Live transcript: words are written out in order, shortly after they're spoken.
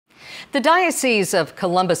The Diocese of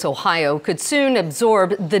Columbus, Ohio could soon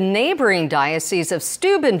absorb the neighboring Diocese of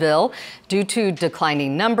Steubenville due to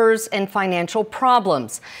declining numbers and financial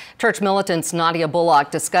problems. Church Militant's Nadia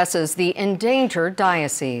Bullock discusses the endangered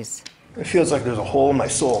diocese. It feels like there's a hole in my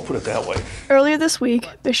soul, put it that way. Earlier this week,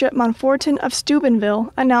 Bishop Monforton of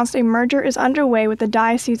Steubenville announced a merger is underway with the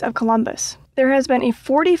Diocese of Columbus. There has been a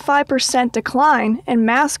 45% decline in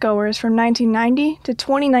mass-goers from 1990 to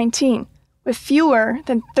 2019, with fewer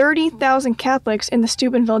than 30,000 Catholics in the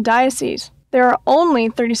Steubenville Diocese. There are only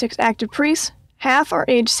 36 active priests, half are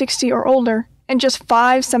age 60 or older, and just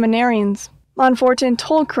 5 seminarians. Monforton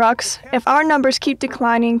told Crux, "If our numbers keep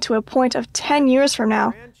declining to a point of 10 years from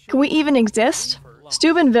now, can we even exist?"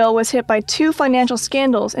 Steubenville was hit by 2 financial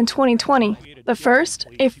scandals in 2020. The first,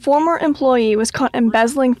 a former employee was caught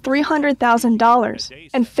embezzling $300,000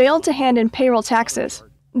 and failed to hand in payroll taxes.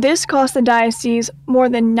 This cost the diocese more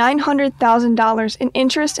than $900,000 in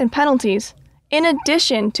interest and penalties, in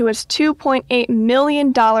addition to its $2.8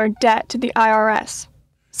 million debt to the IRS.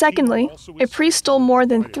 Secondly, a priest stole more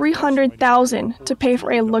than $300,000 to pay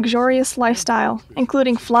for a luxurious lifestyle,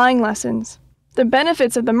 including flying lessons. The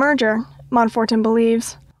benefits of the merger, Monforton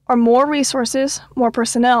believes, are more resources, more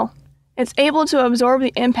personnel. It's able to absorb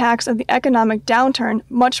the impacts of the economic downturn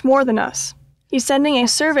much more than us. He's sending a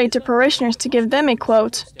survey to parishioners to give them a,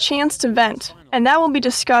 quote, chance to vent, and that will be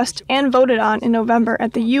discussed and voted on in November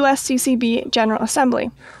at the USCCB General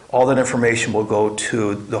Assembly. All that information will go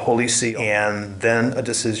to the Holy See, and then a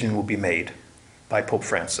decision will be made by Pope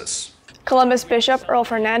Francis. Columbus Bishop Earl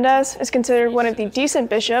Fernandez is considered one of the decent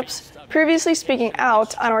bishops, previously speaking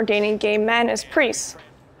out on ordaining gay men as priests.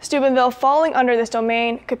 Steubenville falling under this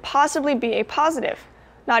domain could possibly be a positive.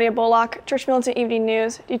 Nadia Bullock, Church Militant Evening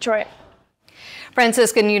News, Detroit.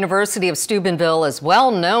 Franciscan University of Steubenville is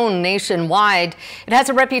well known nationwide. It has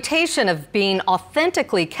a reputation of being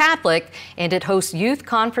authentically Catholic, and it hosts youth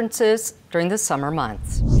conferences during the summer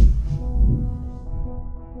months.